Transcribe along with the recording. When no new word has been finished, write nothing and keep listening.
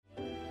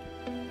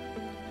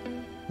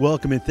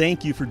Welcome and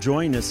thank you for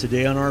joining us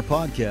today on our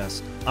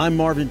podcast. I'm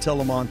Marvin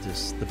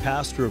Telemontis, the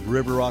pastor of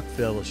River Rock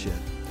Fellowship.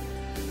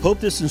 Hope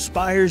this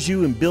inspires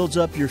you and builds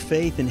up your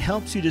faith and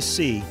helps you to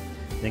see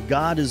that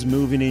God is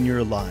moving in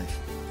your life.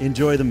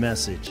 Enjoy the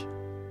message.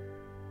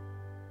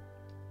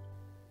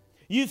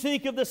 You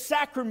think of the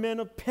sacrament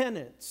of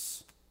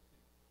penance.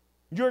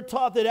 You're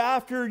taught that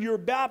after you're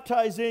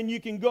baptized in,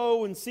 you can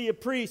go and see a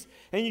priest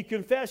and you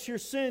confess your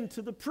sin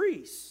to the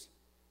priest.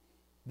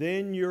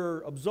 Then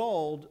you're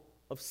absolved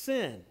of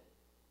sin.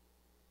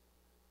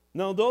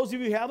 Now, those of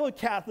you who have a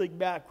Catholic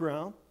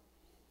background,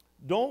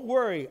 don't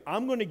worry,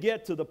 I'm going to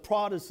get to the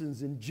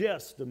Protestants in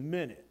just a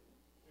minute.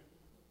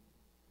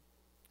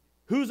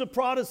 Who's a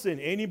Protestant?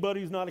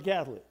 Anybody who's not a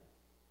Catholic.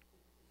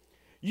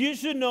 You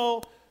should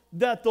know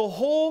that the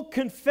whole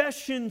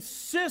confession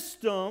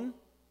system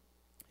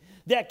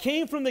that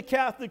came from the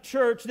Catholic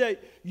Church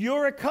that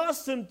you're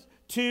accustomed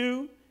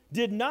to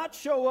did not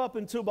show up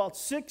until about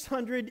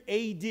 600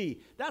 AD.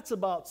 That's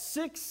about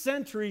 6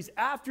 centuries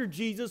after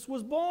Jesus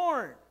was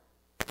born.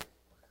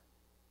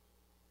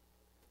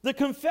 The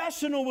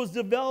confessional was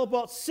developed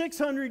about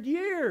 600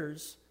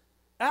 years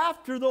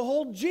after the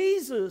whole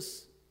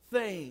Jesus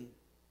thing.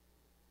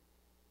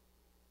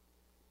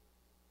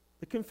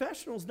 The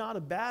confessional is not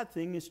a bad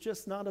thing, it's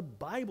just not a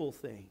Bible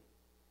thing.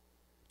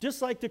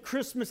 Just like the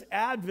Christmas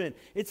Advent,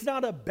 it's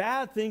not a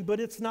bad thing, but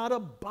it's not a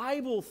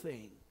Bible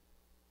thing.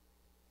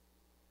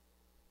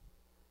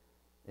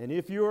 And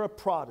if you're a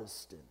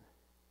Protestant,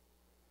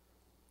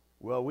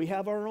 well, we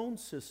have our own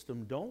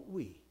system, don't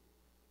we?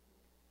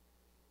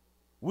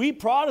 We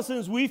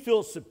Protestants, we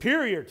feel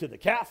superior to the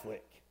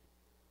Catholic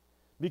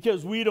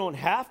because we don't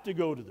have to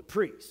go to the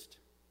priest.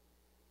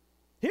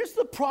 Here's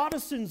the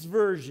Protestants'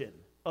 version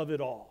of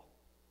it all.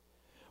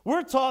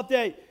 We're taught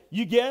that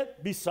you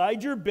get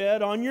beside your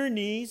bed on your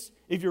knees,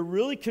 if you're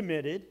really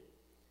committed,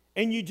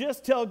 and you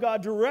just tell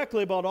God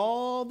directly about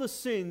all the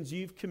sins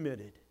you've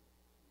committed.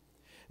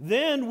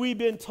 Then we've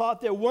been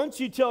taught that once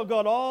you tell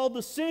God all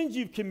the sins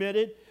you've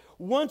committed,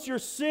 once your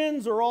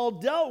sins are all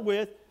dealt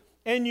with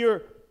and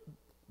your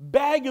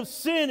bag of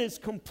sin is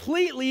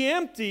completely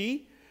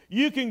empty,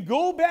 you can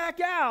go back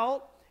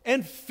out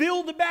and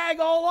fill the bag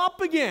all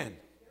up again.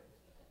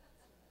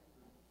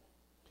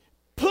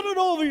 Put it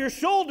over your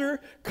shoulder,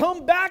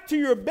 come back to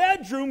your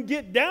bedroom,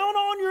 get down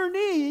on your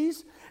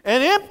knees,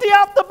 and empty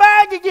out the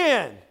bag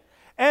again.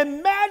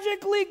 And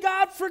magically,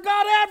 God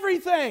forgot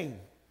everything.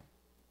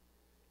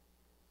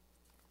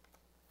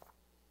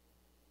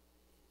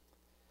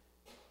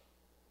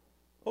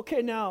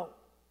 Okay, now,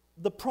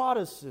 the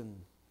Protestant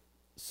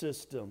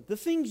system, the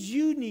things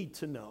you need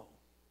to know.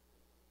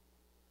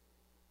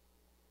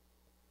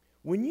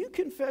 When you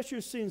confess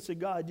your sins to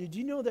God, did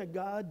you know that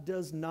God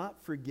does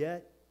not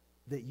forget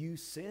that you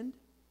sinned?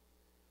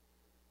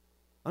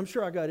 I'm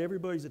sure I got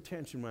everybody's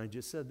attention when I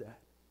just said that.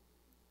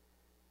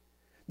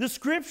 The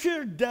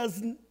scripture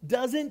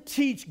doesn't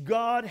teach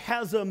God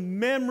has a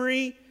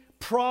memory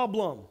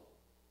problem.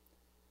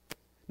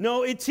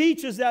 No, it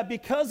teaches that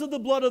because of the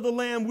blood of the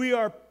Lamb, we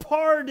are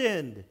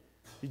pardoned.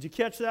 Did you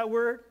catch that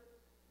word?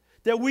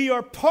 That we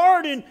are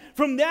pardoned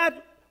from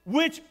that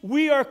which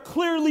we are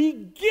clearly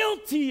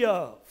guilty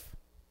of.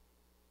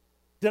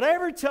 Did I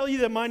ever tell you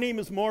that my name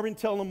is Marvin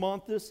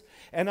Telemontis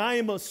and I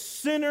am a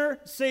sinner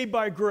saved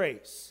by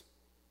grace?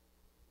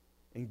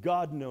 And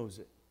God knows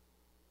it.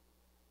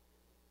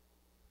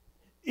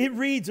 It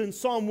reads in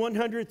Psalm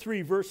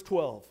 103, verse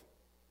 12.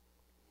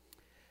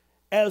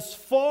 As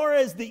far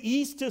as the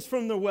east is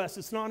from the west,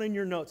 it's not in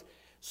your notes,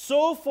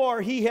 so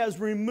far he has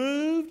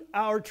removed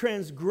our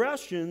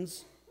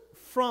transgressions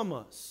from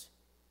us.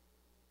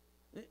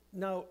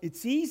 Now,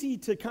 it's easy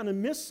to kind of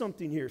miss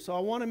something here, so I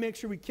want to make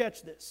sure we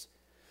catch this.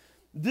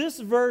 This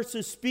verse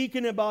is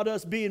speaking about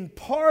us being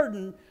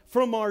pardoned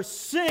from our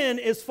sin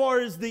as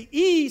far as the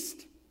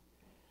east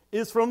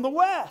is from the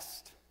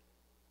west.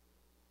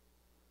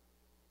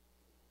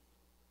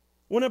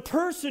 When a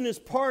person is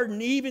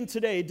pardoned, even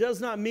today, it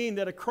does not mean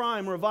that a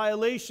crime or a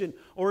violation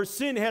or a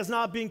sin has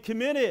not been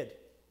committed.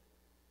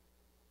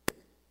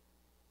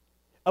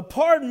 A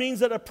pardon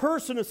means that a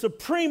person, a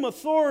supreme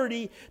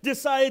authority,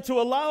 decided to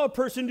allow a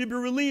person to be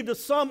relieved of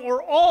some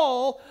or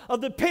all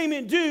of the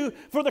payment due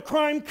for the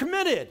crime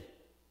committed.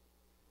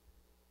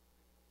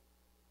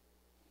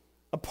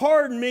 A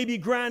pardon may be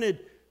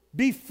granted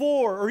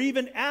before or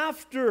even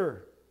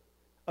after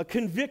a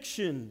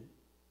conviction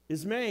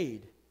is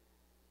made.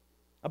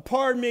 A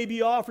pardon may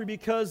be offered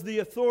because the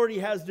authority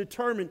has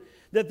determined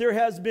that there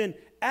has been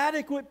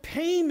adequate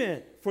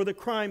payment for the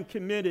crime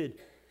committed.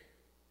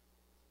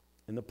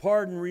 And the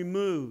pardon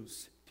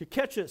removes. To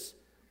catch us,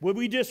 what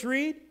we just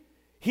read?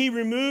 He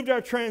removed our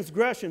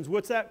transgressions.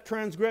 What's that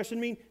transgression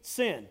mean?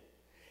 Sin.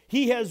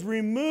 He has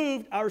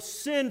removed our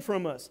sin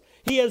from us.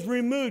 He has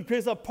removed,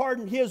 because of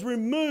pardon, He has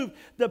removed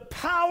the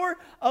power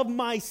of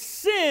my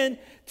sin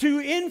to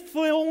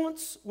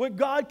influence what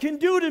God can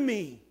do to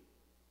me.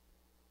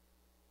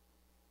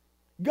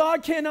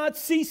 God cannot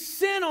see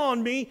sin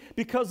on me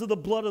because of the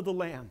blood of the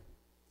Lamb.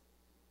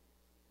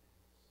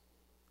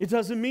 It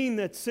doesn't mean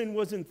that sin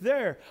wasn't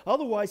there.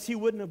 Otherwise, he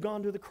wouldn't have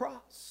gone to the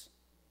cross.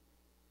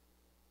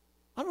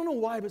 I don't know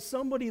why, but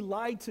somebody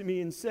lied to me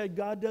and said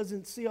God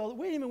doesn't see all.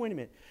 Wait a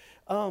minute.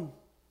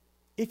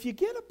 If you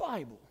get a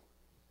Bible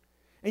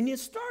and you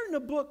start in a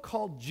book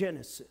called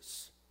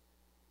Genesis,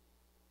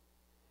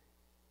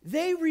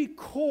 they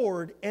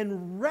record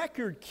and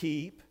record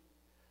keep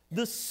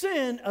the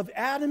sin of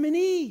Adam and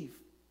Eve.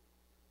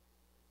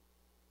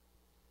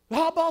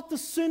 How about the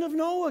sin of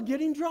Noah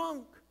getting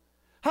drunk?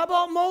 How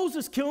about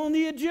Moses killing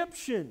the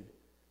Egyptian?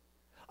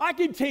 I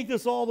could take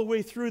this all the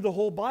way through the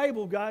whole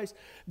Bible, guys.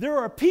 There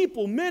are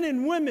people, men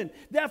and women,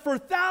 that for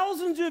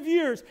thousands of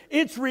years,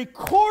 it's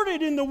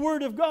recorded in the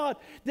Word of God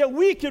that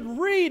we could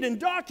read and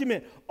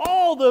document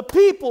all the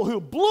people who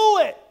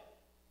blew it.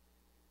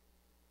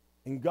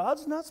 And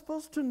God's not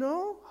supposed to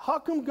know? How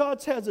come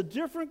God has a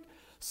different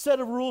set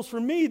of rules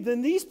for me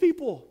than these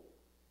people?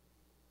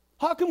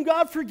 How come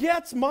God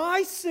forgets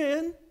my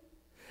sin,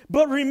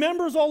 but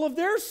remembers all of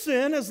their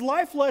sin as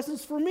life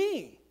lessons for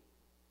me?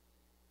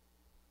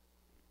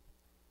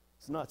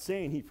 It's not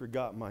saying he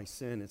forgot my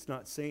sin. It's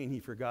not saying he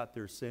forgot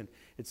their sin.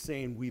 It's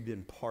saying we've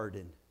been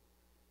pardoned.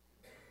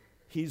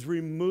 He's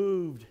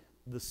removed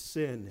the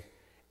sin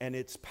and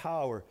its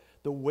power.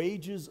 The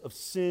wages of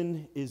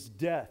sin is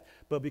death.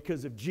 But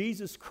because of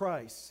Jesus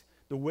Christ,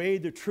 the way,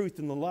 the truth,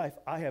 and the life,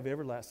 I have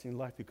everlasting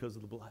life because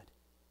of the blood.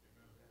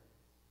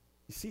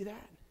 You see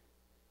that?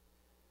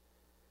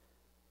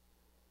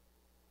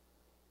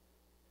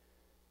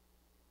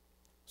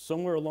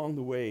 Somewhere along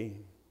the way,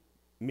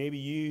 maybe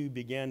you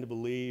began to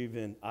believe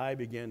and I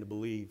began to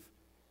believe.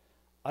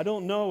 I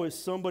don't know if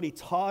somebody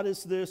taught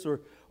us this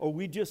or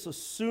we just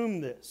assume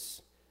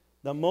this,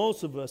 that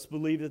most of us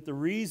believe that the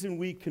reason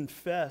we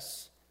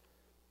confess,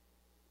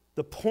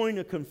 the point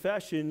of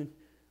confession,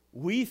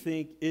 we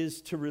think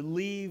is to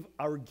relieve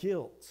our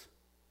guilt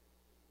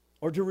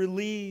or to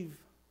relieve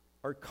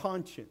our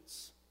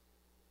conscience.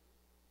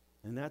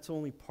 And that's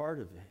only part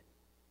of it.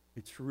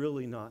 It's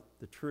really not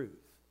the truth.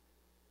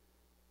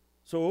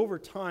 So over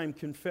time,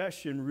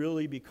 confession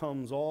really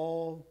becomes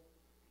all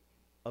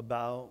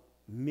about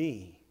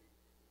me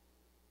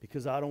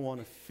because I don't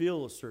want to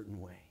feel a certain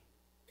way.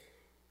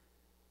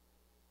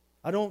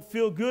 I don't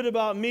feel good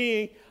about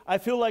me. I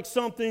feel like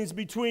something's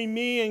between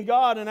me and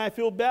God, and I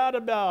feel bad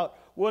about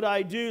what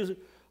I do.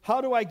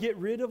 How do I get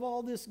rid of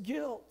all this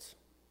guilt?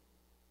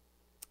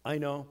 I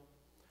know.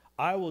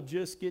 I will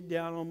just get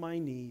down on my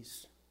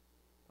knees.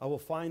 I will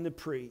find the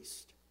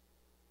priest,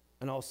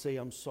 and I'll say,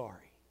 I'm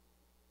sorry.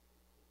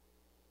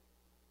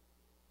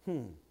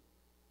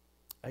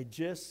 I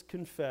just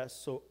confess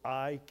so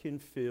I can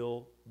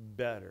feel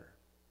better.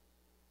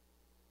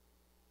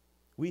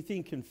 We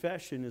think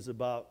confession is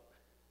about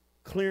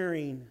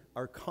clearing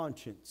our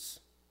conscience,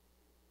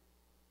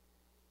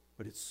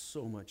 but it's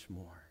so much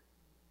more.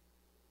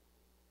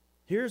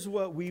 Here's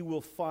what we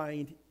will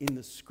find in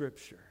the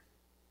Scripture.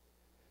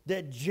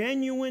 That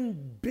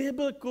genuine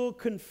biblical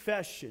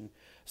confession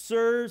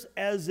serves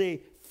as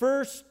a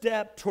first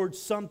step towards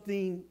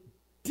something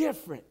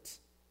different.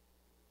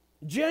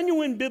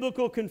 Genuine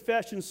biblical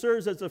confession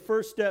serves as a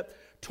first step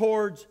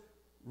towards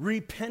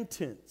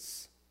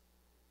repentance.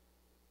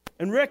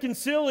 And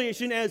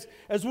reconciliation as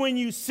when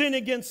you sin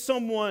against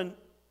someone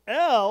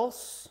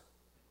else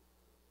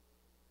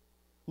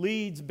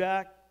leads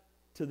back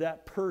to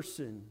that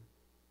person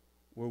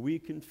where we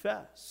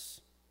confess,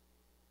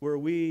 where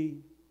we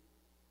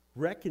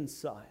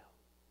reconcile,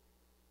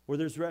 where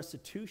there's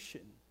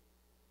restitution.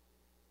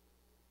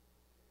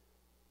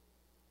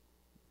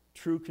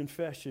 True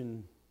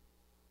confession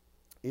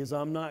is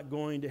I'm not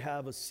going to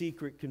have a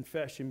secret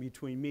confession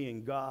between me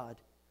and God.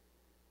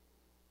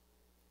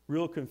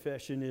 Real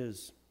confession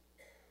is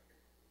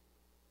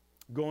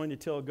going to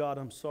tell God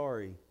I'm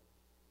sorry,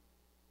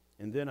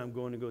 and then I'm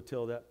going to go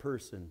tell that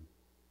person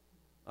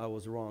I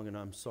was wrong and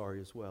I'm sorry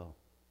as well.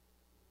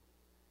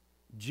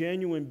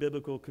 Genuine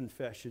biblical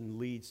confession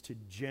leads to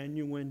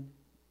genuine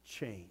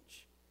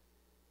change.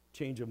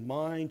 Change of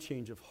mind,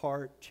 change of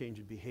heart, change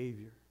of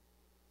behavior.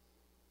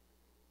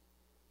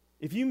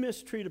 If you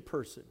mistreat a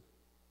person,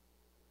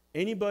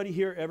 anybody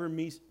here ever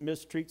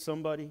mistreat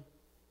somebody?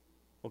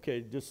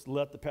 Okay, just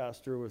let the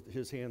pastor with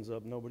his hands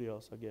up. Nobody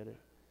else, I get it.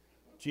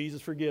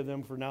 Jesus forgive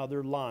them for now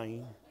they're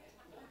lying.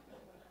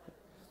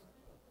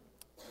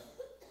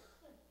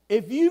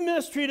 If you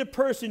mistreat a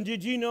person,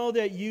 did you know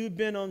that you've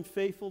been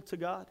unfaithful to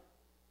God?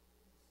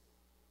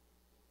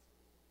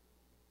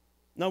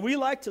 Now, we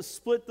like to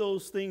split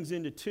those things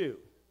into two.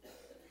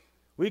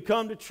 We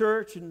come to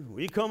church and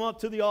we come up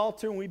to the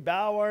altar and we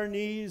bow our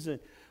knees and,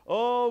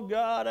 oh,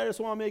 God, I just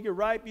want to make it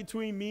right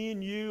between me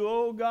and you.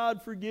 Oh,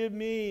 God, forgive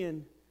me.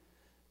 And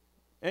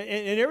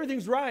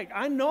everything's right.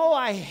 I know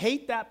I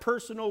hate that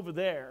person over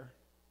there.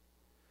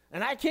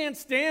 And I can't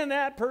stand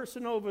that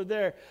person over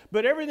there.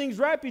 But everything's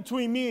right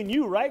between me and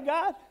you, right,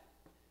 God?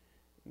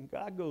 And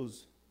God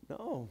goes,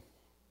 no.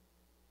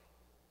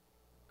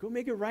 Go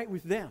make it right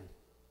with them.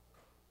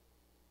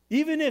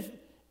 Even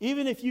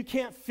if you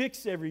can't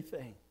fix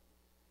everything,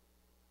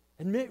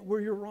 admit where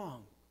you're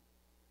wrong.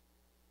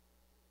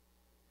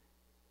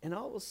 And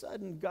all of a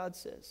sudden, God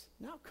says,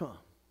 now come.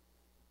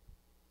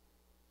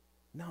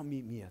 Now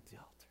meet me at the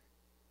altar.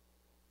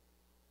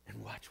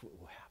 And watch what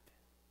will happen.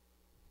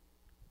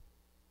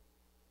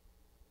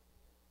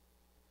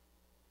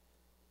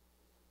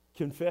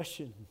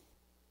 Confession.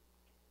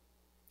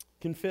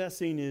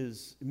 Confessing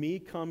is me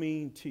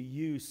coming to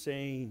you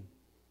saying,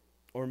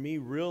 or me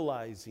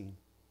realizing,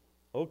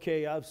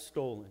 okay, I've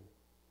stolen.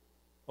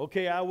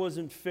 Okay, I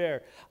wasn't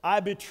fair. I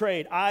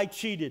betrayed. I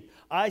cheated.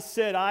 I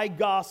said I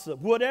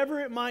gossiped. Whatever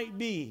it might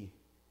be.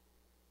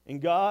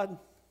 And God,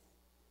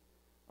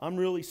 I'm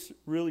really,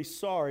 really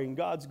sorry. And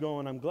God's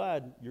going, I'm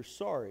glad you're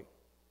sorry.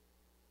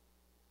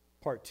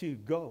 Part 2,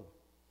 go.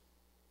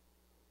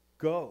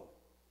 Go.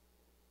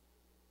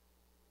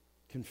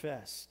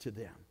 Confess to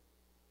them.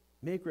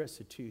 Make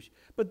restitution.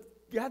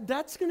 But God,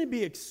 that's going to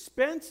be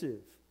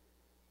expensive.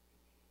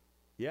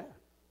 Yeah.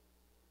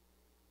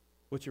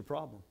 What's your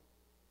problem?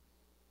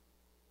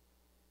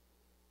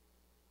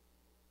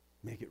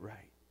 Make it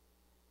right.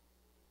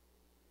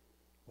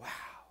 Wow.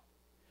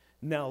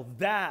 Now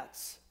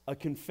that's a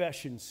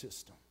confession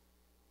system.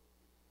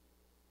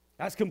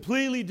 That's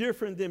completely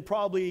different than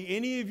probably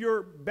any of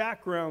your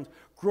backgrounds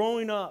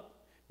growing up,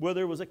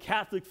 whether it was a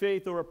Catholic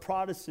faith or a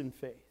Protestant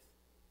faith.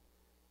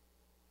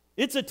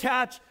 It's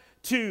attached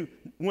to,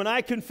 when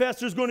I confess,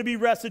 there's going to be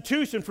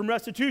restitution. From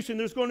restitution,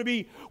 there's going to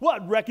be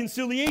what?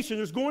 Reconciliation.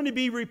 There's going to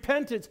be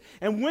repentance.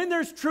 And when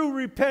there's true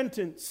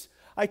repentance,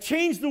 I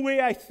change the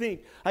way I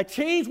think. I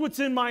change what's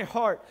in my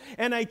heart.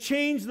 And I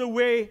change the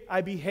way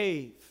I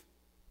behave.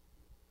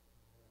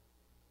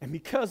 And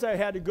because I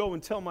had to go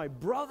and tell my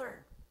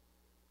brother,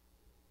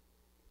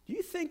 do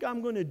you think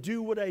I'm going to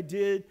do what I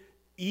did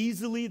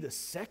easily the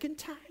second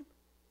time?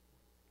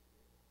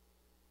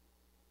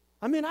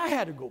 I mean, I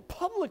had to go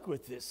public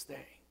with this thing.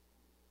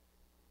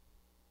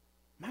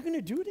 Am I going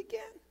to do it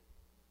again?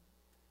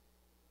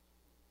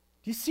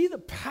 Do you see the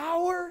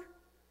power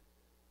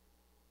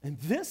in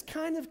this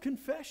kind of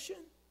confession?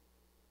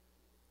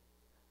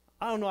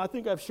 I don't know, I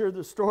think I've shared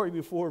this story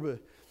before, but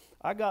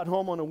I got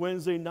home on a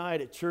Wednesday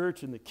night at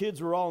church, and the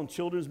kids were all in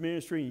children's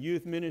ministry and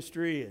youth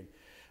ministry, and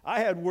I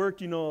had worked,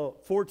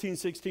 14,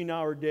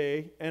 16-hour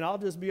day, and I'll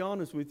just be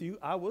honest with you,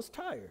 I was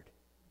tired.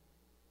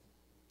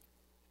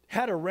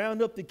 Had to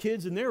round up the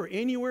kids, and they were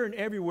anywhere and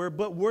everywhere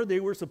but where they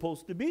were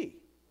supposed to be.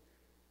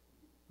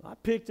 I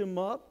picked them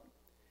up,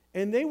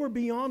 and they were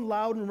beyond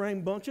loud and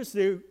rambunctious.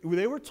 They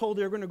were told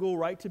they were going to go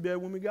right to bed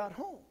when we got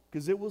home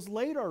because it was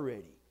late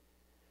already.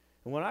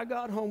 And when I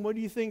got home, what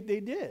do you think they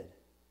did?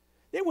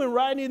 They went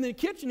right in the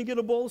kitchen to get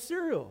a bowl of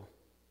cereal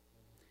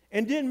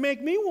and didn't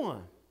make me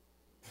one.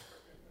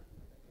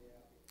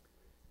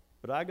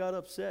 But I got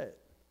upset,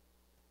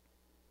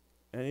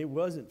 and it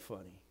wasn't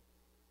funny.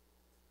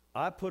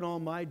 I put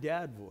on my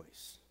dad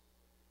voice,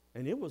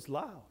 and it was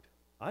loud.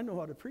 I know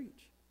how to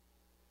preach.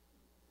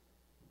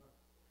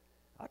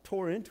 I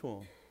tore into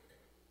them,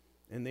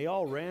 and they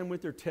all ran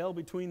with their tail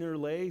between their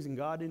legs and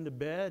got into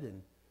bed,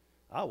 and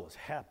I was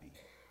happy.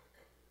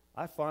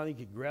 I finally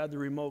could grab the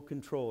remote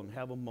control and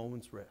have a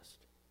moment's rest.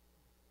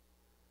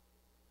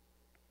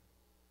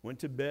 Went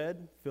to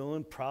bed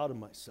feeling proud of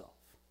myself,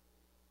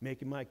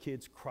 making my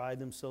kids cry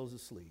themselves to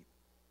sleep.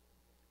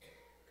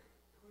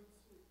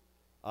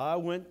 I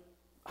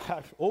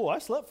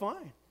slept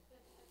fine.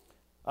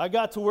 I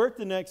got to work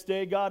the next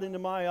day, got into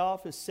my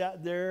office,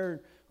 sat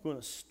there, going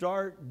to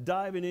start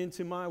diving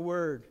into my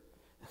word.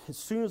 As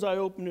soon as I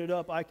opened it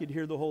up, I could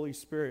hear the Holy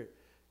Spirit.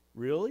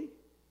 Really?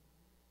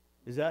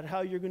 Is that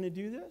how you're going to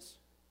do this?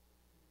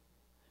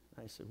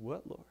 I said,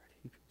 what, Lord?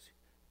 He goes,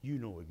 you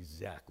know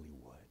exactly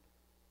what.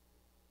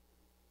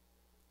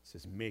 He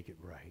says, make it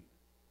right.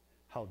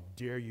 How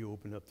dare you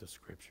open up the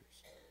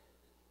scriptures?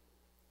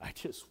 I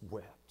just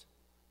wept.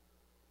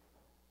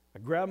 I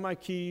grabbed my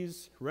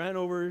keys, ran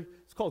over.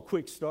 It's called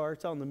Quick Start.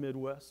 It's out in the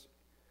Midwest.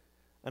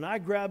 And I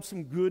grabbed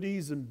some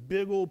goodies and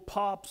big old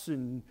pops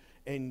and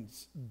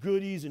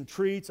goodies and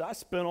treats. I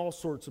spent all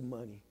sorts of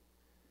money.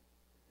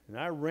 And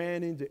I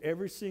ran into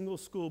every single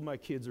school my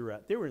kids are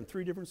at. They were in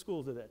 3 different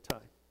schools at that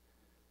time.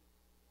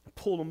 I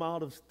pulled them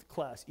out of the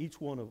class,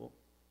 each one of them.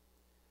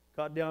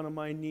 Got down on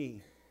my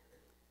knee.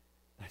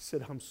 I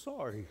said, I'm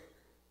sorry.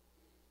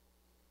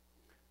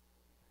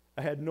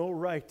 I had no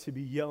right to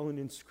be yelling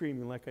and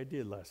screaming like I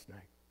did last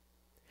night.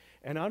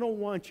 And I don't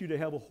want you to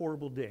have a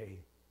horrible day.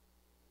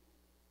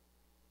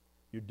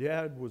 Your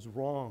dad was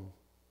wrong,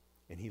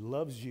 and he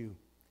loves you,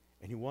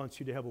 and he wants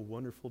you to have a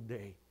wonderful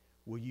day.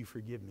 Will you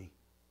forgive me?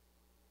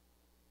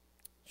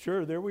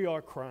 Sure, there we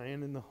are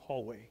crying in the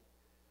hallway.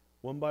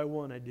 One by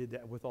one, I did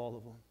that with all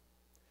of them.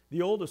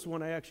 The oldest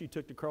one I actually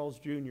took to Carl's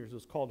Jr.'s. It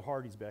was called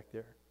Hardy's back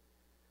there.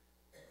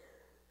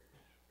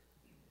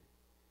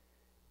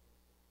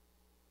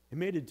 It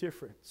made a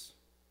difference.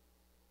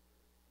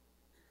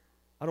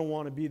 I don't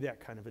want to be that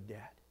kind of a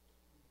dad.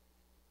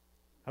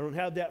 I don't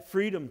have that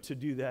freedom to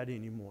do that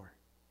anymore.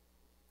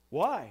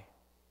 Why?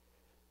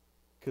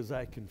 Because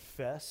I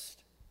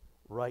confessed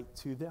right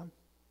to them.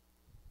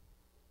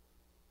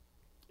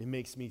 It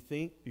makes me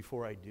think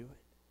before I do it.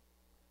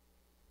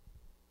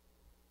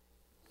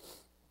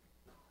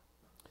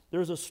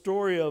 There's a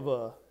story of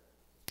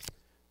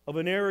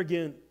an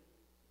arrogant,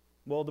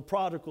 the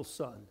prodigal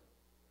son.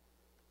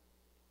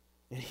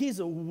 And he's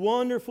a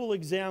wonderful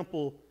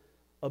example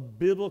of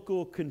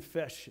biblical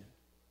confession.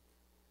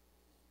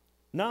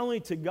 Not only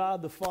to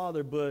God the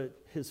Father, but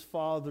his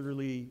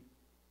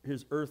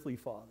earthly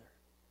father.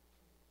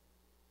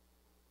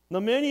 Now,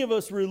 many of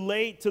us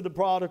relate to the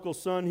prodigal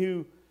son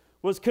who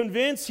was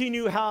convinced he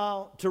knew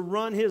how to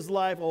run his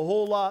life a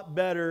whole lot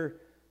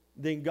better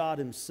than God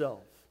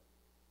himself.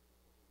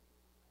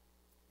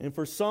 And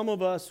for some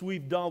of us,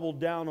 we've doubled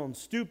down on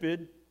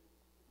stupid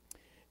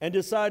and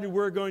decided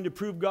we're going to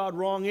prove God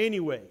wrong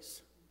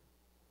anyways.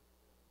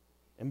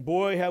 And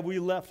boy, have we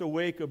left a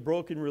wake of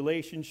broken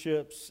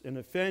relationships and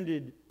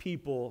offended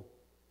people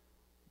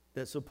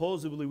that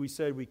supposedly we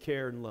said we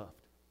cared and loved.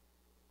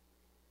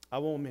 I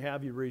won't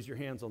have you raise your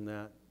hands on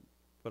that,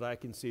 but I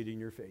can see it in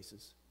your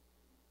faces.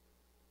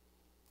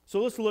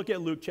 So let's look at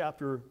Luke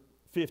chapter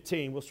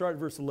 15. We'll start at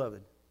verse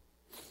 11.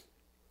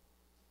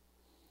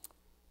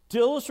 To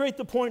illustrate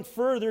the point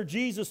further,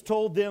 Jesus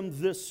told them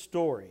this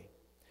story.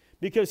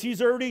 Because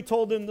he's already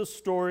told them the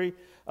story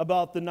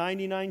about the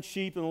 99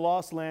 sheep and the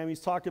lost lamb. He's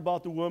talked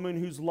about the woman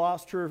who's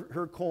lost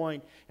her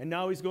coin. And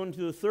now he's going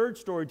to the third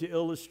story to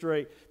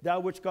illustrate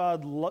that which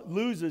God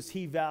loses,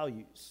 he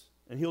values.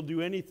 And he'll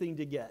do anything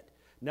to get.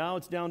 Now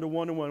it's down to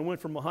 1-to-1. It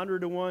went from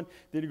 100 to 1,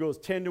 then it goes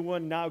 10 to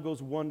 1, now it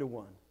goes 1 to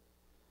 1.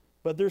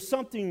 But there's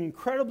something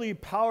incredibly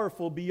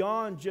powerful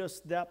beyond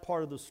just that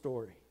part of the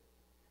story.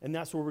 And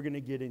that's what we're going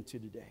to get into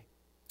today.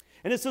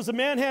 And it says, a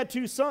man had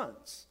 2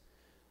 sons.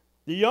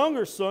 The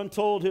younger son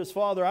told his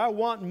father, I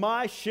want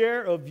my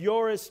share of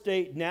your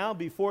estate now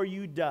before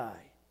you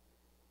die.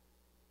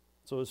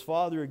 So his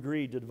father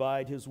agreed to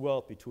divide his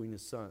wealth between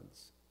his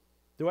sons.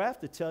 Do I have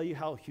to tell you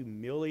how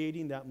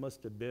humiliating that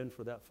must have been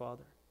for that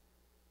father?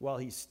 While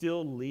he's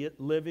still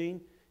living,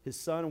 his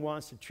son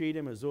wants to treat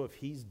him as though if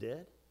he's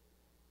dead.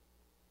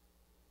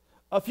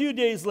 A few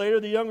days later,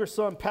 the younger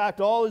son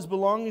packed all his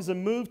belongings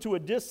and moved to a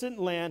distant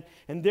land,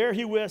 and there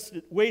he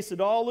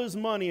wasted all his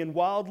money in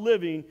wild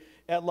living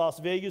at Las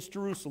Vegas,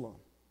 Jerusalem.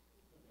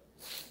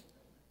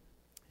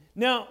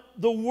 Now,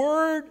 the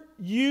word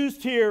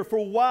used here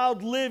for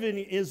wild living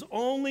is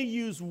only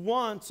used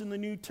once in the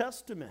New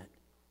Testament.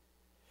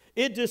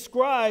 It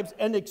describes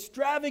an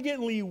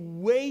extravagantly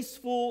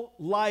wasteful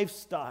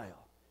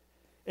lifestyle.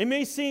 It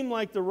may seem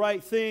like the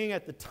right thing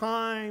at the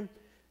time,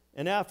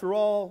 and after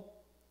all,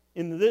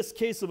 in this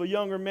case of a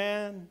younger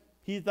man,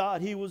 he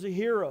thought he was a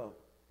hero.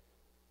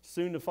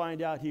 Soon to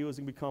find out he was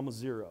going to become a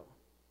zero.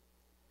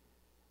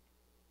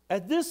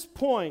 At this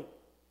point,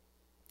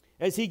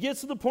 as he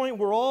gets to the point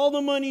where all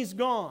the money's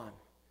gone,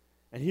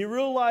 and he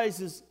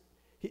realizes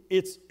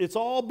it's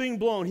all being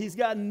blown, he's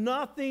got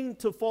nothing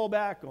to fall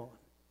back on.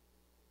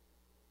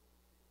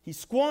 He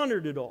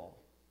squandered it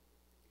all.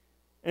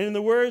 And in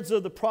the words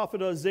of the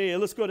prophet Isaiah,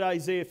 let's go to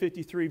Isaiah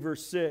 53,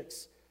 verse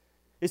 6.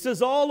 It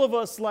says, all of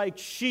us like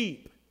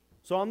sheep.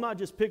 So I'm not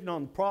just picking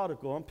on the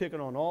prodigal, I'm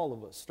picking on all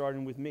of us,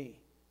 starting with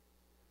me.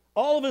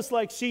 All of us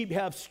like sheep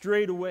have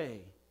strayed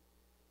away.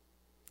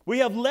 We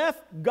have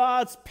left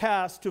God's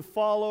path to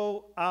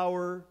follow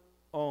our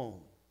own.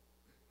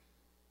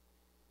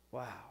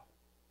 Wow.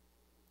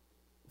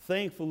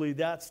 Thankfully,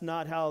 that's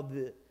not how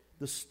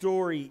the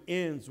story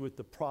ends with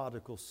the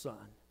prodigal son.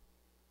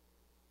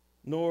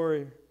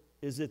 Nor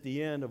is it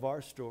the end of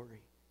our story.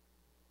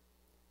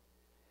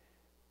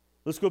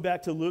 Let's go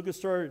back to Luke and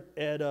start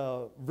at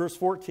verse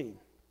 14.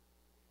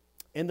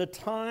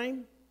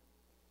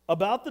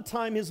 About the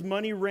time his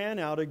money ran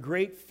out, a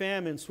great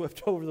famine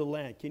swept over the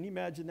land. Can you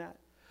imagine that?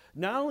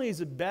 Not only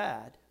is it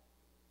bad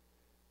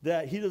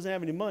that he doesn't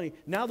have any money,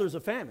 now there's a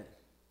famine.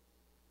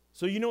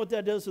 So you know what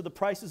that does to the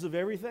prices of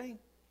everything?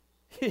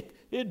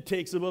 It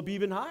takes them up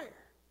even higher.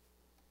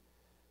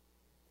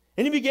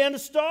 And he began to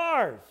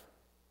starve.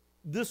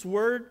 This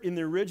word in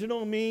the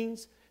original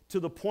means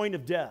to the point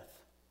of death.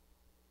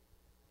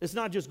 It's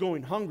not just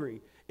going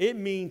hungry. It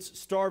means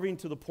starving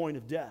to the point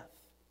of death.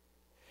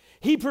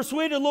 He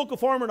persuaded a local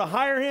farmer to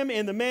hire him,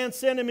 and the man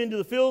sent him into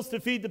the fields to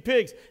feed the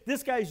pigs.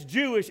 This guy's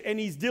Jewish, and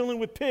he's dealing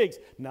with pigs.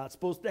 Not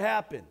supposed to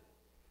happen.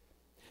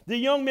 The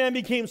young man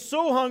became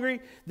so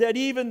hungry that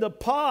even the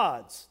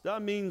pods,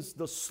 that means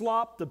the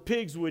slop the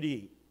pigs would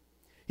eat,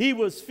 he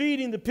was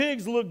feeding the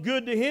pigs, looked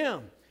good to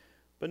him,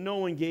 but no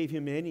one gave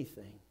him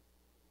anything.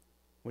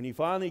 When he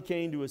finally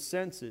came to his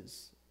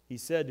senses, he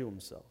said to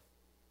himself,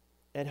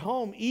 at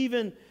home,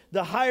 even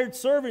the hired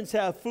servants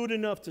have food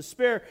enough to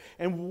spare,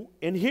 and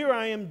here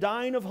I am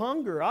dying of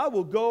hunger. I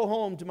will go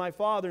home to my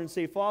father and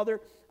say,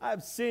 Father, I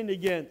have sinned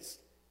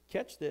against,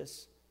 catch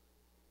this,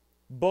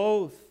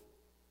 both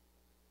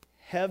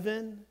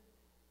heaven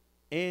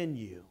and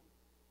you.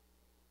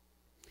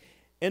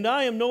 And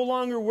I am no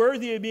longer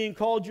worthy of being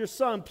called your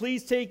son.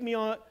 Please take me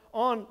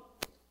on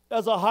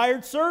as a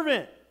hired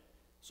servant.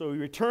 So he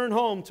returned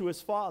home to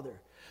his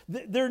father.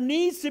 There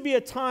needs to be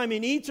a time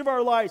in each of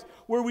our lives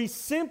where we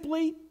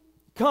simply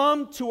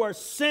come to our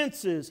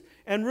senses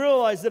and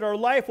realize that our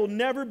life will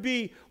never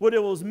be what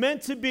it was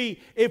meant to be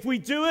if we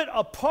do it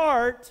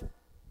apart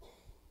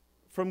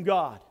from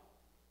God.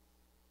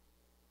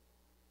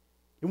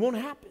 It won't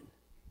happen.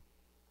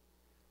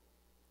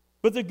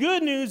 But the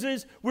good news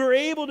is we're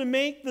able to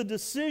make the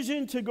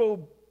decision to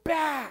go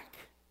back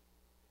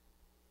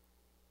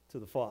to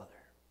the Father.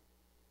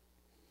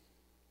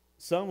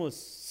 Some will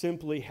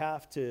simply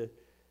have to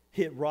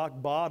hit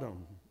rock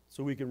bottom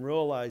so we can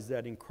realize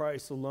that in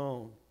Christ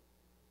alone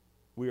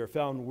we are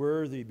found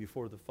worthy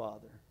before the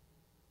Father.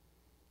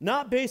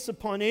 Not based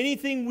upon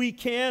anything we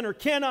can or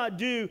cannot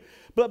do,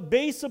 but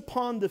based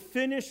upon the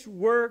finished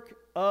work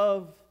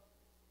of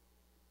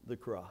the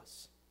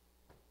cross.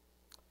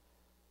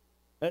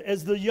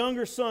 As the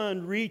younger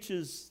son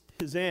reaches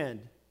his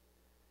end,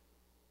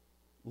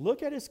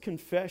 look at his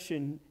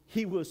confession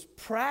he was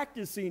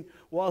practicing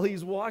while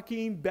he's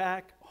walking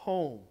back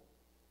home.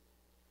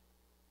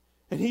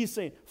 And he's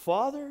saying,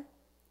 Father,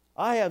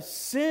 I have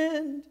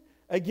sinned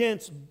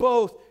against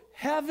both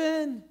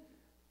heaven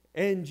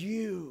and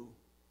you.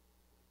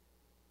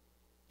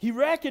 He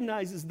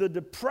recognizes the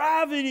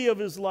depravity of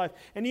his life,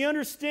 and he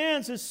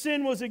understands his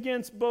sin was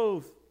against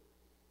both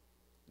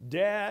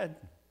Dad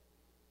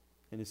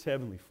and his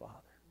heavenly Father.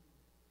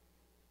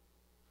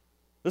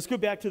 Let's go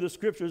back to the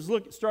scriptures.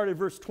 Start at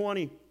verse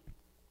 20.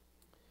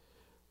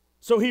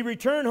 So he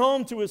returned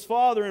home to his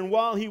father, and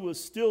while he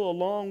was still a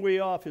long way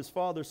off, his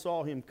father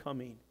saw him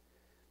coming.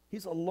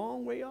 He's a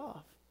long way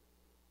off.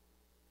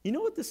 You know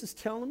what this is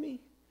telling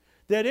me?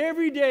 That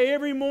every day,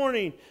 every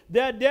morning,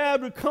 that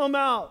dad would come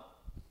out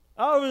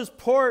of his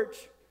porch,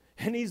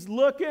 and he's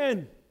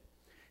looking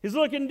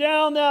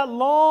down that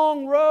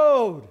long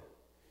road.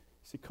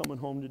 Is he coming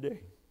home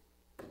today?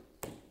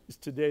 Is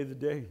today the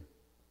day?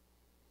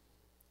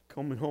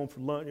 Coming home for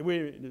lunch. Wait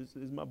a minute,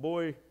 is my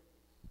boy...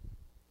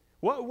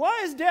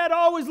 Why is Dad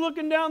always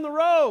looking down the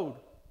road?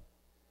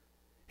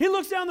 He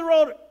looks down the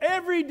road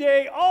every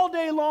day, all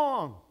day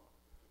long.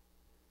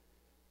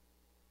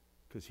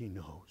 Because he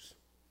knows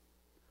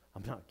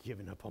I'm not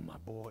giving up on my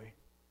boy.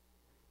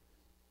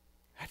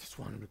 I just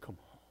want him to come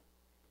home.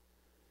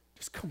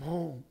 Just come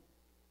home.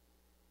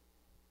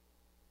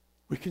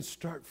 We can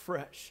start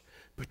fresh,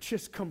 but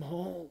just come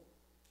home.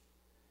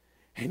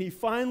 And he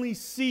finally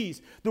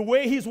sees the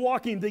way he's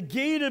walking, the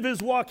gait of his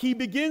walk. He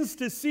begins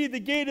to see the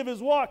gait of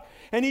his walk.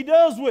 And he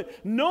does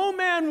what no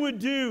man would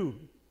do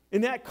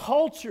in that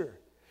culture.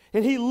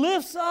 And he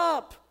lifts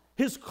up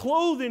his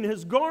clothing,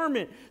 his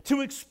garment,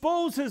 to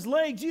expose his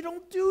legs. You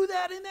don't do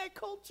that in that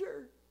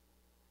culture.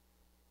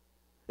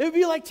 It would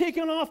be like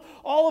taking off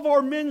all of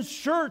our men's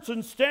shirts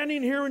and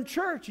standing here in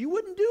church. You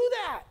wouldn't do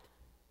that.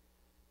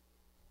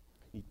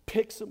 He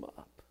picks them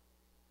up.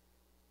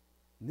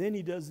 And then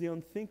he does the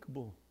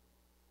unthinkable.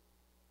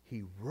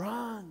 He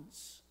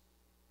runs.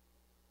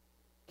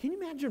 Can you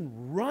imagine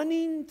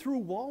running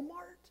through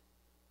Walmart?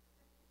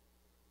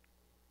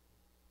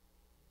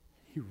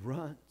 He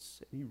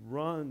runs, and he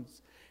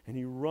runs, and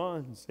he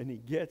runs, and he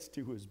gets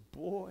to his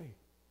boy.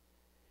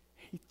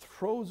 He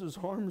throws his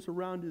arms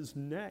around his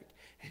neck,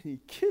 and he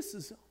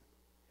kisses him.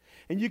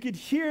 And you could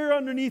hear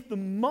underneath the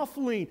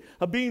muffling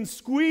of being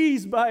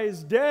squeezed by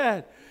his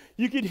dad,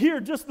 you could hear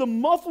just the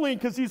muffling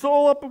because he's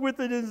all up with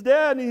it, his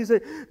dad, and he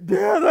said,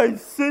 Dad, I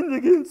sinned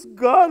against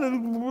God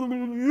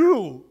and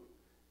you.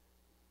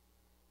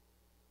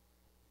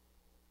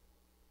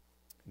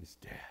 And his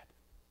dad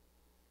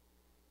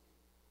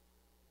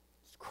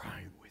is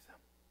crying with him.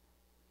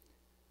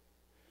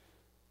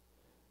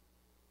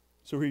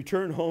 So he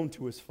returned home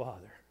to his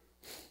father.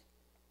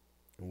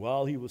 And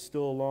while he was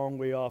still a long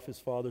way off, his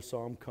father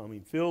saw him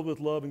coming. Filled with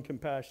love and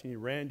compassion, he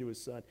ran to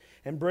his son,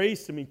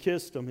 embraced him and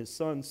kissed him. His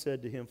son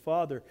said to him,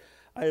 Father,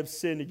 I have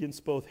sinned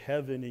against both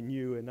heaven and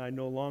you, and I'm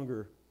no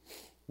longer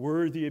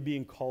worthy of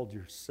being called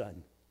your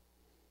son.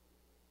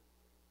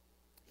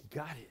 He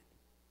got it.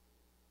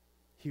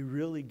 He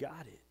really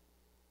got it.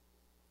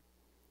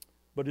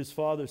 But his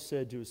father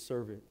said to his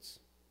servants,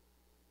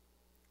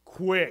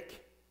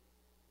 Quick,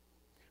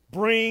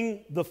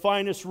 bring the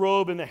finest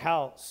robe in the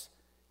house.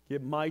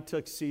 Get my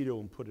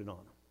tuxedo and put it on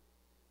him.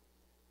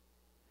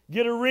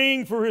 Get a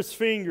ring for his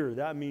finger.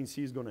 That means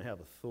he's going to have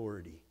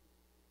authority,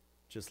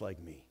 just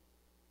like me.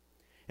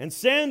 And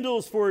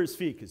sandals for his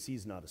feet, because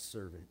he's not a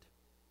servant.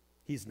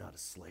 He's not a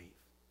slave.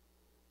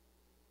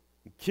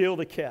 And kill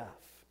the calf.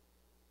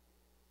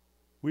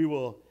 We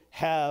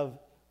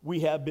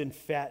have been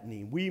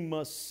fattening. We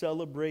must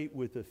celebrate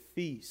with a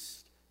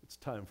feast. It's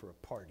time for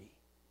a party.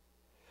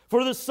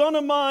 For the son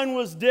of mine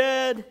was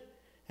dead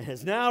and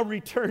has now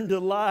returned to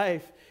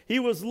life. He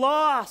was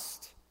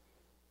lost,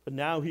 but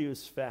now he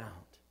is found.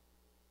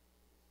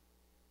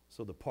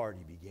 So the party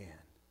began.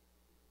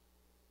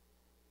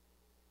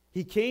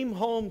 He came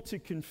home to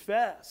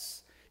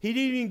confess. He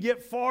didn't even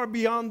get far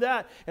beyond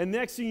that. And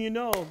next thing you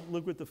know,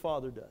 look what the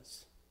father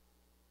does.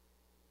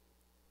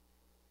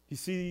 You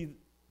see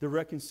the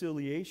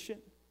reconciliation?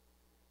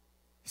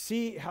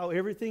 See how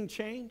everything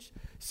changed?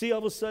 See, all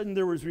of a sudden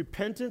there was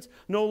repentance.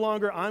 No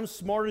longer, I'm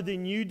smarter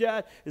than you,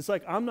 Dad. It's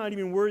like, I'm not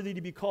even worthy to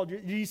be called. Do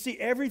you see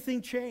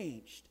everything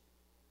changed?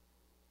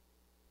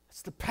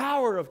 That's the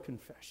power of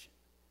confession.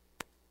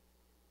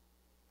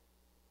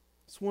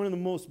 It's one of the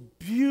most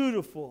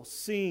beautiful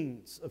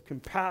scenes of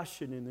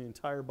compassion in the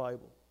entire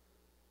Bible.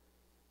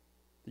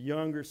 The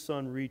younger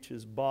son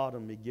reaches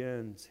bottom,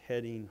 begins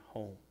heading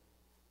home.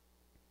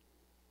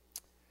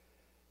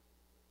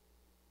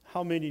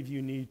 How many of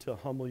you need to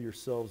humble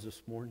yourselves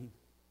this morning?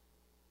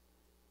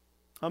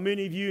 How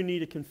many of you need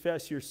to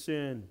confess your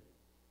sin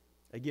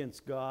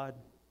against God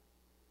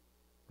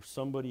or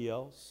somebody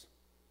else?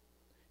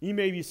 You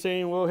may be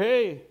saying, well,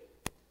 hey,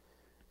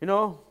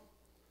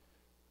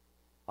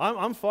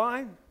 I'm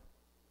fine.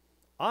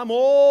 I'm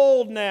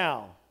old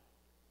now.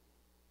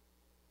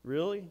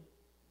 Really?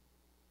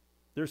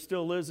 There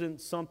still isn't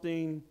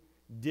something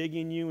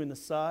digging you in the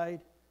side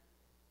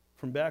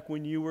from back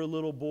when you were a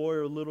little boy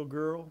or a little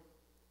girl?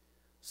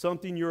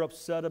 Something you're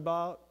upset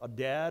about, a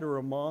dad or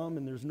a mom,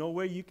 and there's no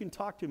way you can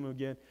talk to him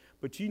again,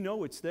 but you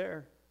know it's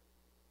there.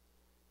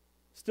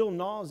 Still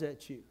gnaws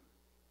at you.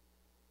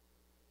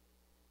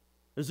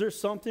 Is there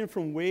something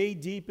from way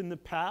deep in the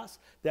past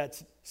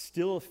that's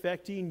still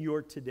affecting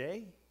your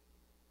today?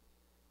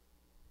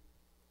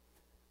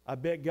 I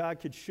bet God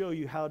could show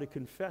you how to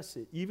confess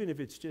it, even if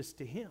it's just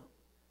to Him.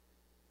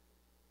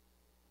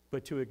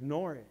 But to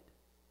ignore it,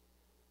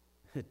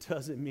 it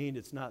doesn't mean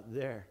it's not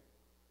there.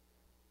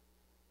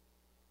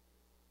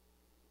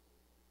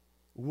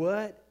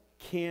 What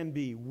can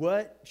be,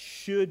 what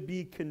should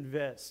be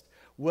confessed,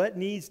 what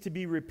needs to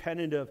be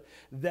repented of,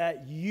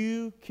 that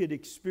you could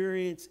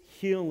experience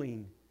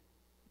healing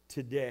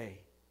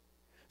today?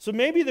 So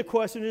maybe the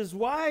question is,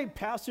 why,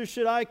 Pastor,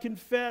 should I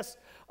confess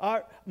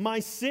my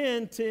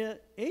sin to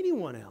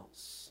anyone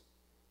else?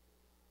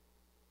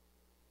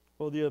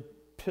 Well, the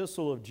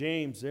Epistle of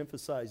James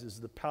emphasizes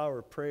the power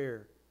of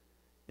prayer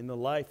in the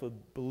life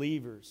of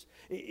believers.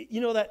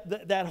 You know,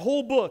 that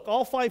whole book,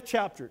 all 5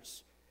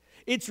 chapters,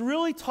 it's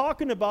really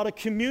talking about a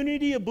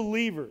community of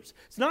believers.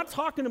 It's not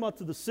talking about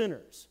the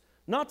sinners,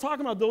 not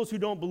talking about those who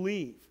don't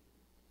believe.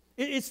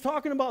 It's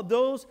talking about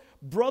those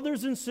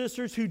brothers and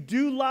sisters who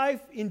do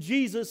life in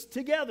Jesus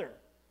together.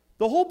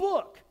 The whole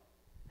book.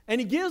 And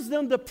he gives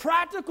them the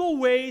practical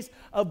ways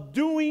of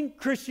doing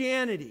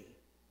Christianity.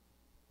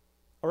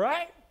 All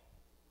right?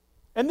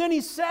 And then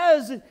he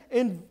says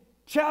in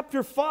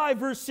chapter 5,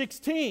 verse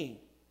 16,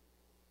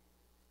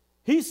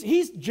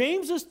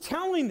 James is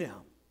telling them,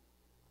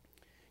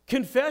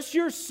 confess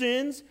your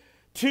sins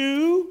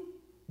to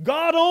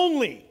God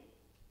only.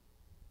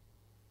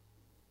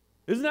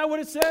 Isn't that what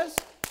it says?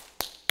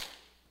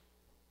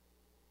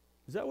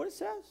 Is that what it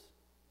says?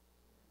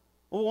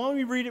 Well, why don't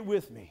you read it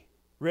with me?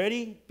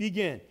 Ready?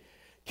 Begin.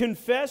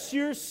 Confess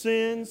your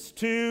sins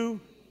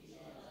to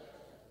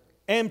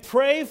and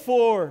pray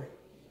for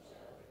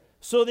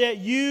so that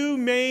you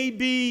may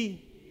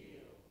be.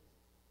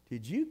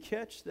 Did you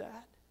catch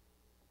that?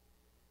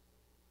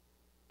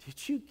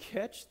 Did you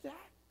catch that?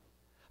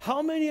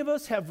 How many of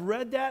us have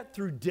read that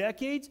through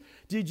decades?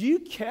 Did you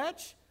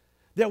catch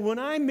that when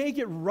I make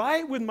it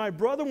right with my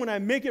brother, when I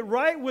make it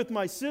right with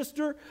my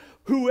sister,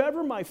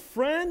 whoever, my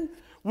friend,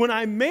 when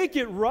I make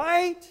it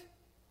right,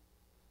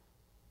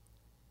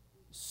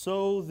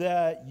 so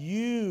that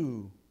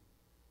you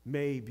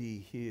may be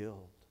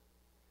healed?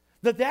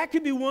 That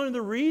could be one of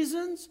the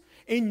reasons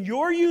in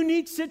your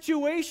unique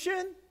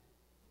situation.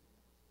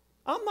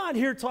 I'm not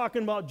here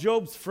talking about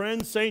Job's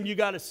friends saying you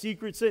got a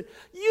secret sin.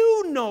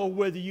 You know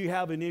whether you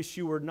have an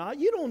issue or not.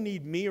 You don't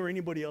need me or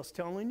anybody else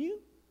telling you.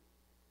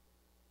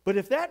 But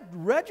if that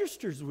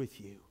registers with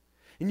you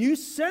and you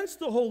sense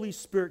the Holy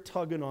Spirit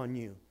tugging on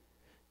you,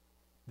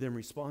 then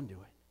respond to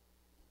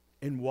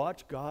it. And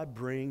watch God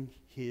bring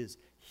His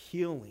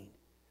healing,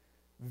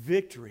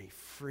 victory,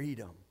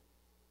 freedom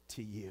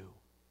to you.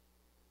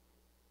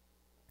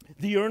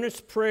 The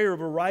earnest prayer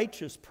of a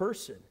righteous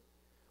person.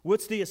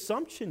 What's the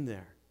assumption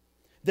there?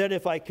 That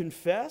if I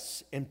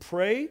confess and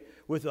pray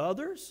with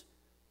others,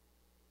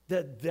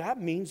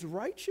 that means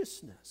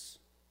righteousness.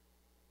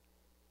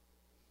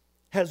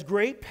 Has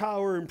great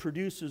power and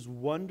produces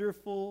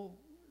wonderful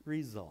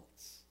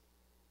results.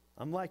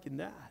 I'm liking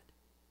that.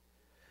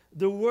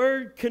 The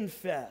word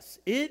confess,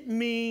 it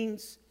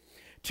means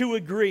to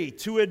agree,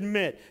 to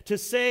admit, to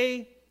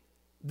say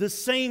the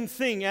same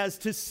thing as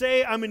to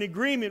say I'm in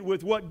agreement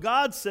with what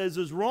God says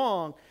is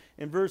wrong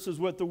and versus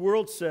what the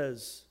world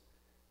says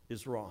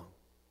is wrong.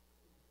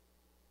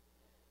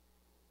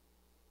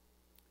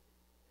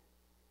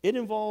 It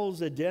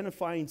involves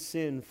identifying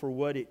sin for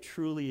what it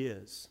truly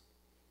is,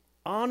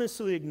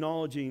 honestly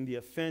acknowledging the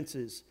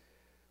offenses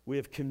we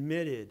have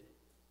committed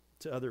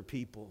to other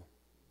people.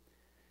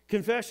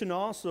 Confession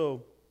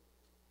also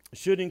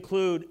should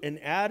include an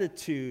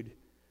attitude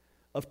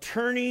of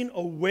turning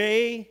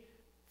away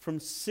from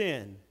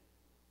sin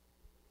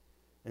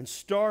and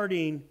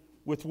starting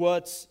with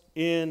what's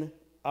in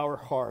our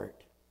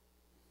heart.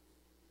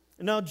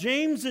 Now,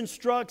 James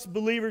instructs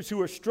believers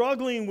who are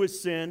struggling with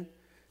sin,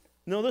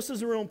 no, this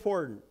is real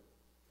important,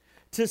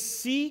 to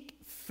seek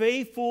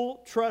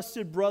faithful,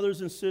 trusted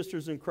brothers and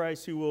sisters in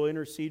Christ who will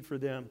intercede for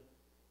them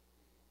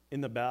in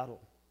the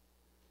battle.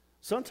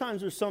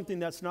 Sometimes there's something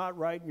that's not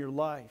right in your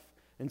life.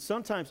 And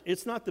sometimes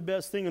it's not the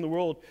best thing in the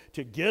world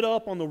to get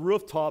up on the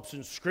rooftops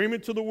and scream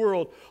it to the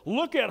world,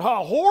 look at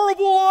how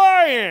horrible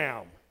I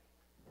am.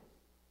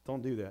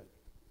 Don't do that.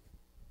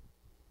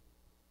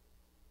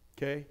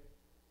 Okay?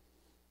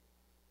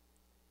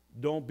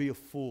 Don't be a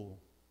fool.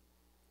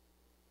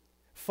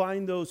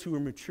 Find those who are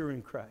mature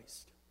in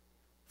Christ.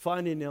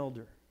 Find an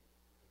elder.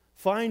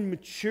 Find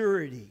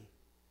maturity.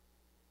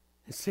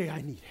 And say,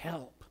 I need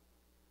help.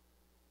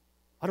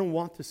 I don't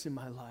want this in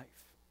my life.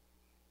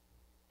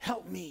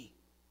 Help me.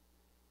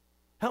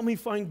 Help me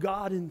find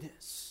God in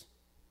this.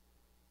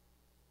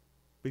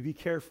 But be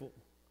careful.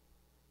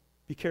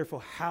 Be careful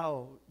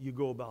how you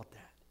go about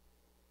that.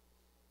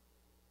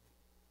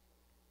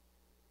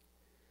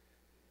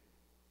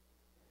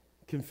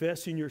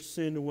 Confessing your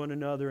sin to one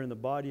another in the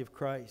body of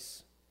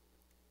Christ,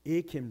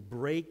 it can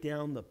break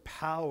down the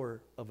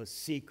power of a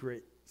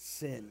secret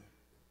sin.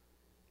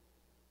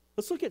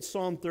 Let's look at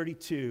Psalm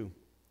 32,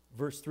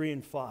 verse 3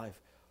 and 5.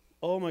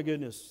 Oh my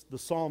goodness, the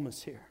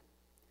psalmist here.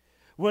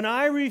 When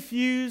I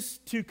refuse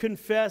to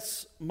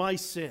confess my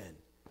sin.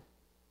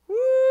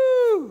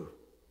 Woo!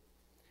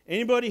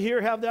 Anybody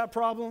here have that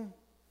problem?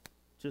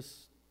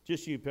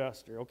 Just you,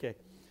 Pastor. Okay.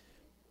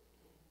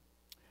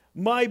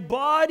 My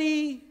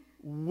body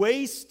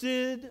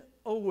wasted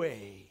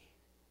away,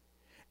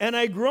 and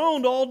I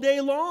groaned all day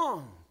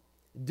long.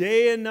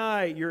 Day and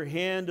night your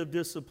hand of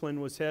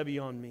discipline was heavy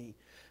on me.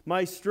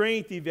 My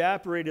strength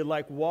evaporated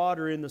like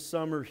water in the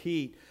summer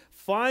heat.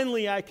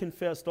 Finally I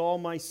confessed all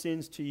my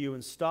sins to you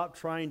and stopped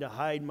trying to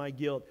hide my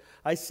guilt.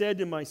 I said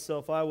to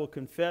myself, I will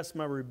confess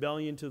my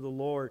rebellion to the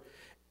Lord,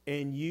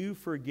 and you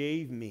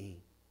forgave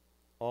me.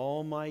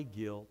 All my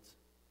guilt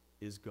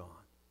is gone.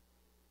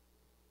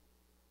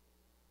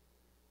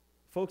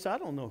 Folks, I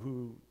don't know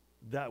who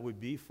that would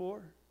be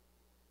for.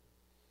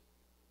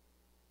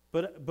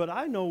 But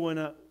I know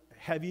when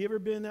have you ever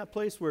been in that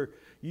place where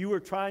you were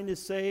trying to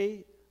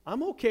say,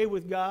 I'm okay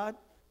with God.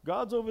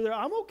 God's over there.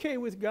 I'm okay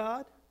with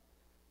God.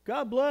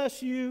 God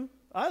bless you.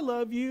 I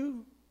love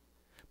you.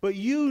 But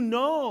you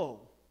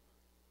know.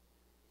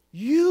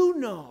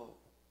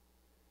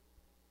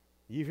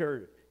 You've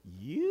heard it.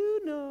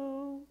 You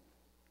know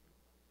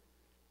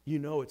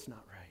it's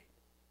not right.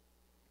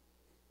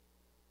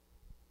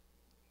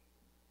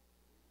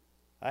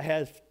 I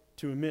have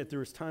to admit there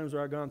was times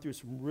where I've gone through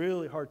some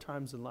really hard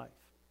times in life.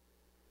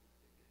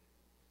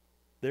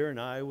 There in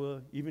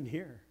Iowa, even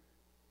here.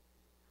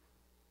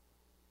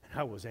 And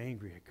I was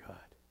angry at God.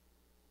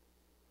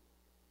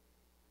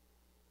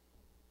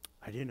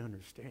 I didn't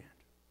understand.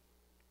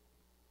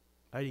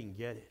 I didn't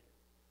get it.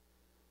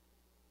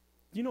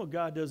 You know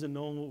God doesn't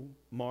know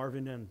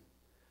Marvin and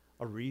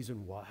a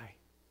reason why?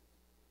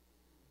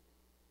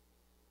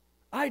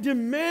 I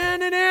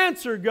demand an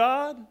answer,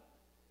 God.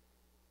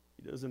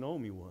 He doesn't owe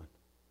me one.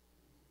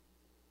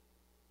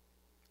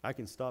 I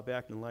can stop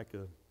acting like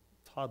a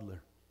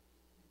toddler.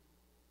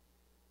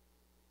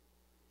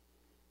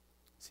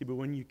 See, but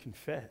when you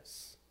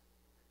confess,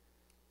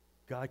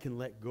 God can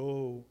let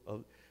go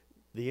of,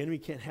 the enemy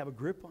can't have a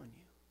grip on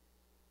you.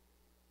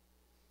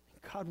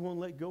 And God won't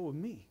let go of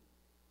me.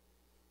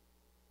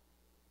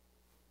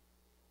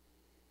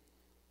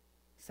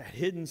 It's that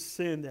hidden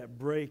sin that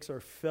breaks our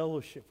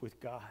fellowship with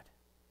God.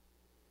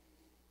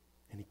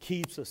 And it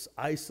keeps us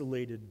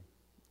isolated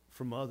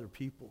from other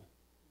people.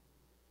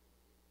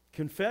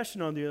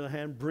 Confession, on the other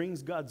hand,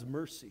 brings God's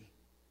mercy,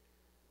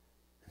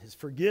 His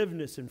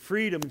forgiveness and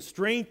freedom, and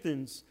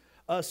strengthens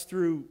us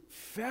through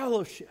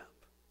fellowship.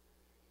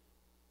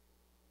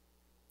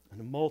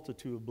 And a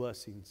multitude of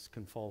blessings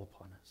can fall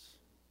upon us.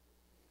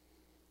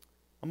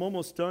 I'm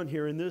almost done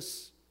here. In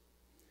this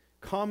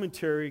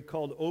commentary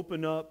called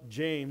Open Up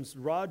James,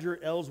 Roger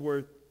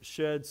Ellsworth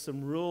sheds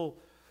some real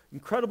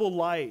incredible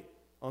light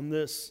on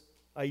this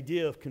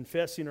idea of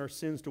confessing our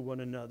sins to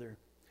one another.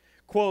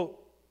 Quote,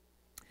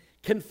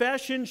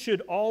 confession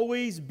should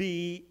always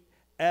be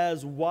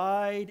as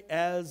wide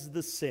as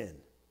the sin.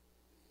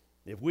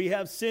 If we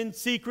have sinned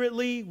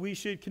secretly, we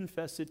should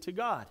confess it to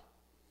God.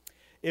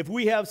 If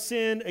we have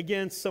sinned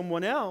against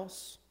someone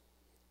else,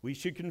 we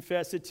should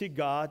confess it to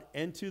God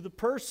and to the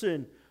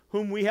person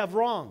whom we have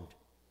wronged.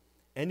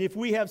 And if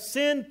we have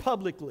sinned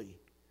publicly,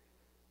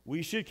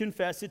 we should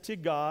confess it to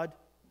God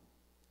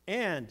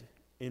and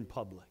in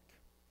public.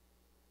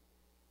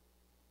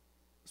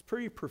 It's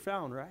pretty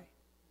profound, right?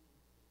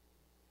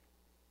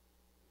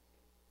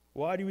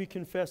 Why do we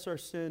confess our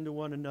sin to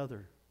one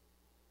another?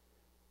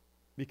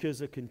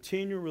 Because a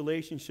continual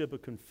relationship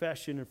of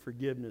confession and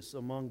forgiveness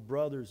among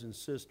brothers and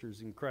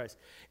sisters in Christ,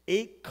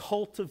 it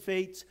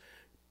cultivates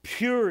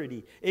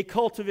purity. It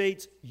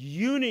cultivates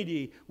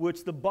unity,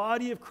 which the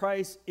body of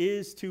Christ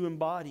is to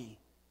embody.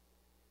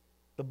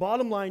 The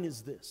bottom line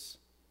is this: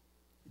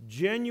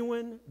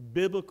 genuine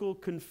biblical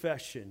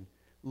confession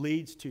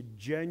leads to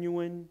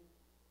genuine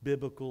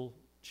biblical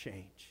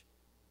change.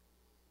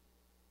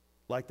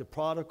 Like the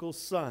prodigal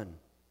son,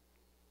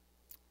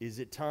 is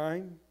it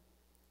time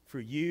for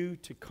you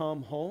to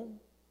come home?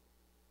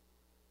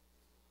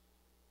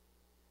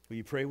 Will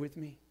you pray with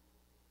me?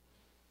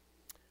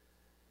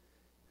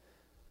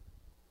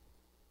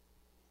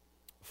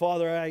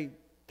 Father, I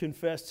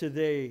confess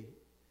today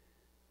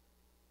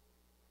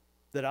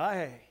that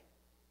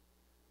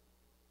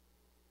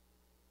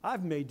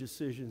I've made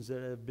decisions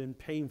that have been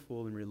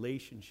painful in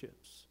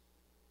relationships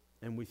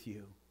and with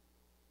you.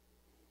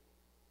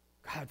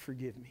 God,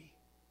 forgive me.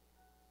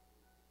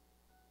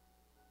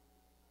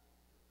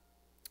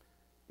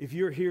 If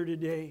you're here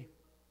today,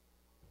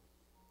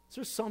 is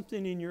there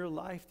something in your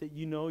life that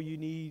you know you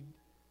need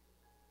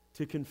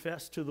to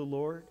confess to the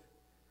Lord?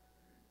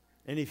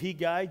 And if He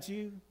guides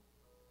you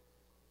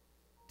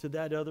to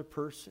that other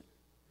person,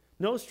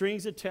 no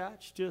strings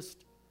attached,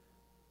 just,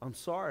 I'm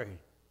sorry,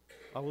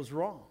 I was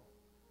wrong.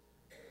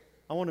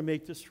 I want to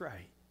make this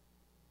right.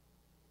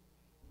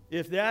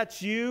 If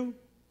that's you,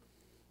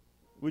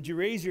 would you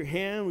raise your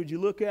hand? Would you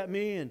look at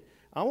me? And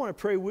I want to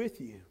pray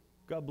with you.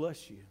 God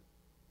bless you.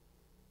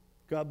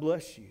 God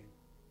bless you.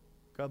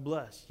 God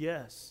bless.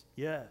 Yes,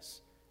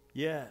 yes,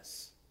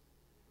 yes.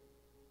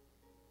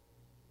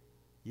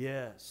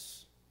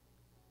 Yes.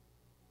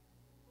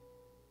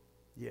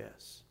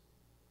 Yes.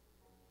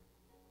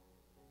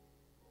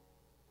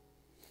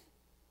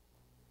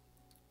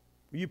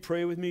 Will you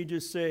pray with me?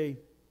 Just say,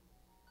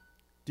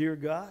 Dear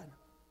God.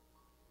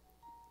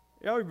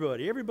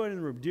 Everybody in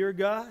the room. Dear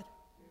God,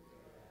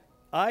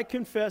 I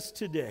confess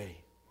today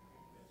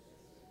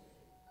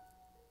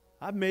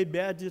I've made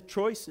bad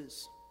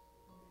choices.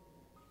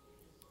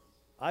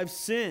 I've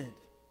sinned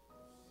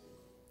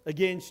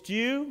against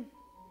you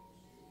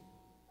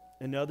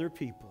and other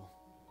people.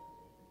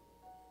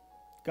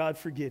 God,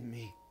 forgive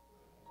me.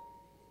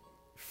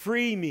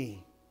 Free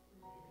me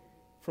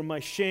from my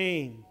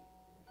shame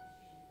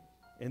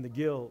and the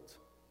guilt,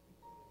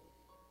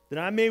 that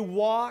I may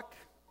walk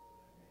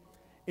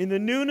in the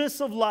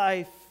newness of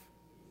life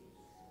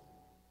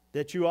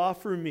that you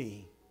offer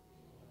me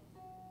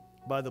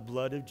by the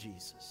blood of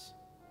Jesus.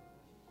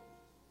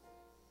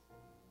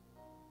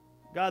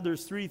 God,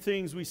 there's three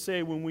things we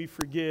say when we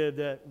forgive.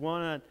 That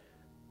one,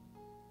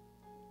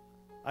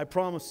 I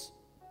promise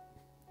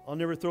I'll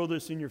never throw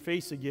this in your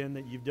face again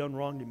that you've done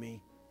wrong to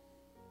me.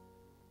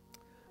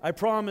 I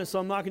promise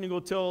I'm not going to go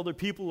tell other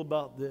people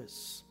about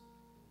this.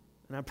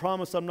 And I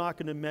promise I'm not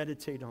going to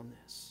meditate on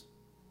this.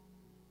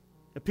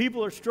 If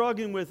people are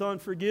struggling with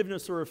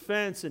unforgiveness or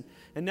offense, and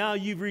now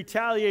you've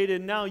retaliated,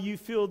 and now you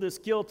feel this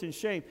guilt and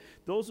shame,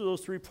 those are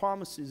those three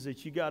promises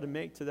that you got to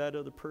make to that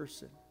other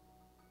person.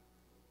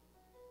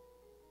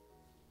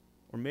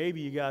 Or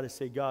maybe you got to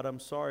say, God, I'm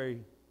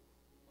sorry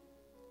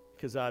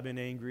because I've been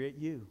angry at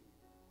you.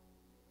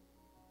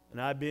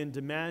 And I've been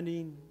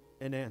demanding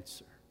an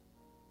answer.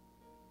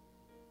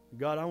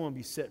 God, I want to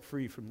be set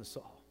free from this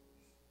all.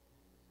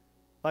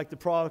 Like the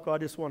prodigal, I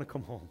just want to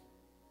come home.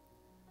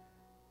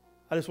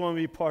 I just want to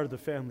be part of the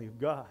family of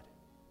God.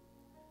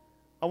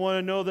 I want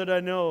to know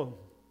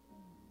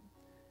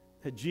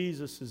that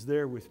Jesus is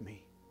there with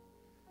me.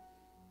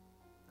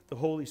 That the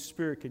Holy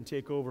Spirit can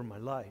take over my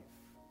life.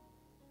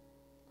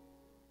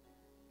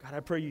 God, I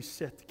pray you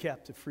set the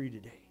captive free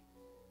today.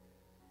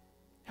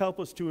 Help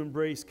us to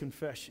embrace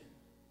confession.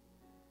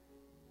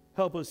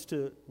 Help us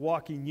to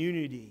walk in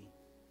unity,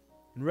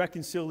 in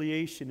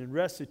reconciliation, in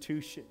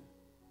restitution,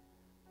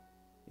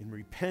 in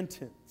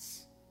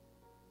repentance.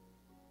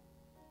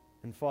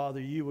 And Father,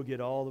 you will get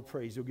all the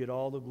praise. You'll get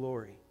all the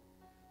glory.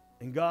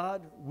 And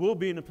God, we'll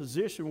be in a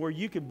position where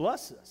you can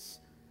bless us.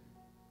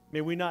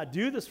 May we not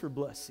do this for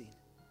blessing,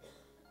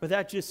 but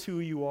that's just who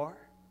you are,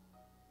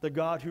 the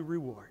God who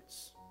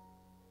rewards.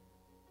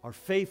 Our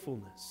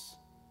faithfulness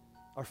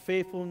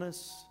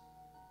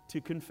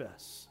to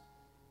confess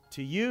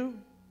to you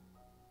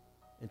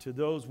and to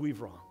those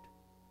we've wronged.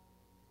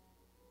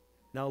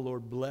 Now,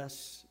 Lord,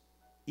 bless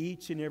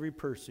each and every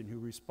person who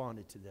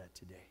responded to that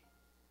today.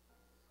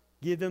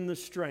 Give them the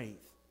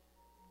strength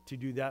to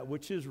do that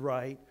which is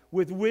right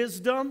with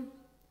wisdom.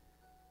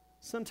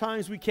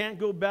 Sometimes we can't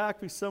go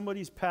back with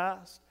somebody's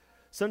past.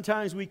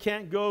 Sometimes we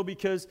can't go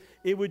because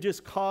it would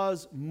just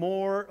cause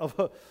more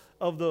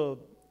of the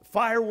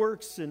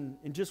fireworks and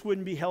just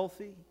wouldn't be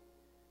healthy.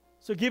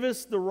 So give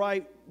us the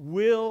right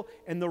will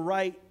and the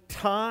right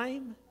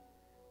time.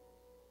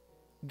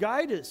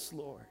 Guide us,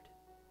 Lord.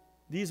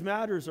 These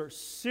matters are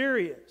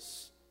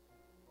serious.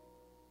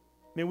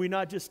 May we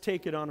not just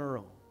take it on our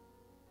own.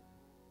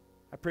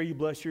 I pray you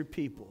bless your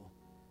people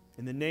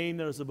in the name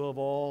that is above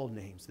all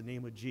names, the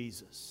name of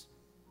Jesus.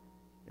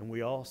 And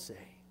we all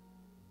say,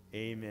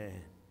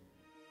 amen.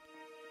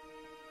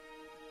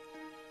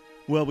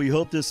 Well, we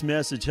hope this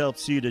message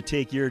helps you to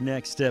take your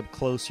next step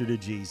closer to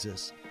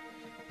Jesus.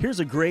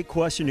 Here's a great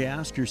question to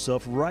ask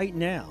yourself right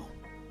now.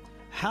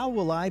 How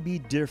will I be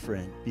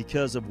different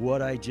because of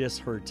what I just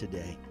heard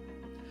today?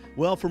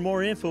 Well, for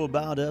more info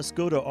about us,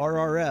 go to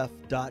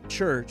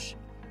rrf.church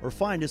or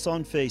find us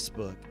on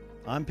Facebook.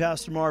 I'm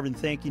Pastor Marvin,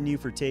 thanking you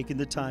for taking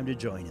the time to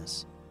join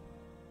us.